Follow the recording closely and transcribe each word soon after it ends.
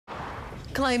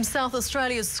Claims South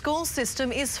Australia's school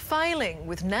system is failing,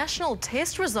 with national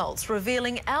test results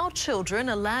revealing our children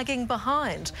are lagging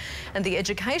behind. And the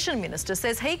Education Minister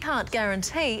says he can't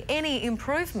guarantee any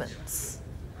improvements.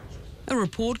 A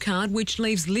report card which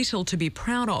leaves little to be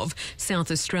proud of.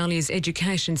 South Australia's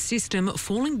education system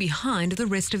falling behind the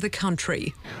rest of the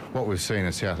country. What we've seen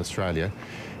in South Australia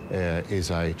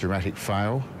is a dramatic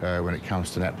fail when it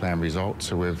comes to NAPLAN results.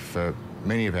 So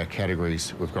many of our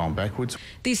categories we've gone backwards.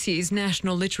 This year's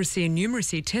National Literacy and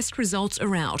Numeracy test results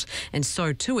are out, and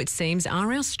so too, it seems,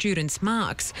 are our students'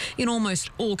 marks. In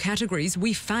almost all categories,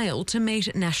 we failed to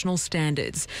meet national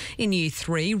standards. In Year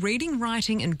 3, reading,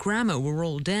 writing and grammar were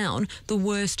all down, the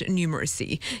worst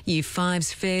numeracy. Year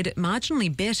 5's fared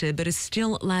marginally better but is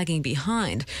still lagging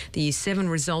behind. The Year 7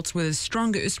 results were the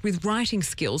strongest, with writing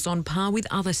skills on par with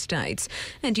other states.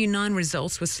 And Year 9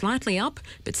 results were slightly up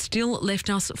but still left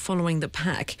us following the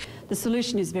pack. The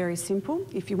solution is very simple.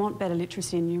 If you want better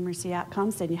literacy and numeracy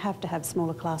outcomes, then you have to have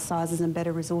smaller class sizes and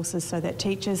better resources so that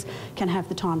teachers can have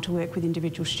the time to work with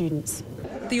individual students.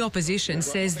 The opposition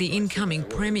says the incoming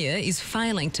Premier is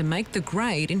failing to make the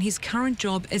grade in his current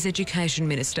job as Education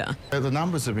Minister. The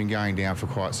numbers have been going down for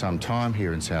quite some time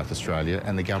here in South Australia,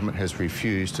 and the government has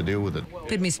refused to deal with it.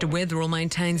 But Mr Weatherall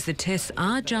maintains the tests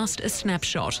are just a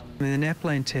snapshot. I mean, the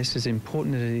NAPLAN test, as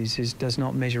important as it is, does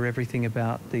not measure everything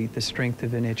about the strength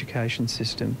of an education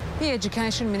system. The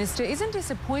Education Minister isn't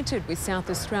disappointed with South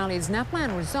Australia's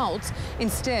NAPLAN results,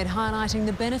 instead highlighting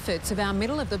the benefits of our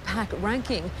middle-of-the-pack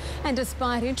ranking. And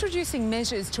despite introducing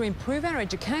measures to improve our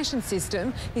education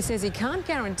system, he says he can't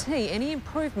guarantee any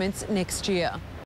improvements next year.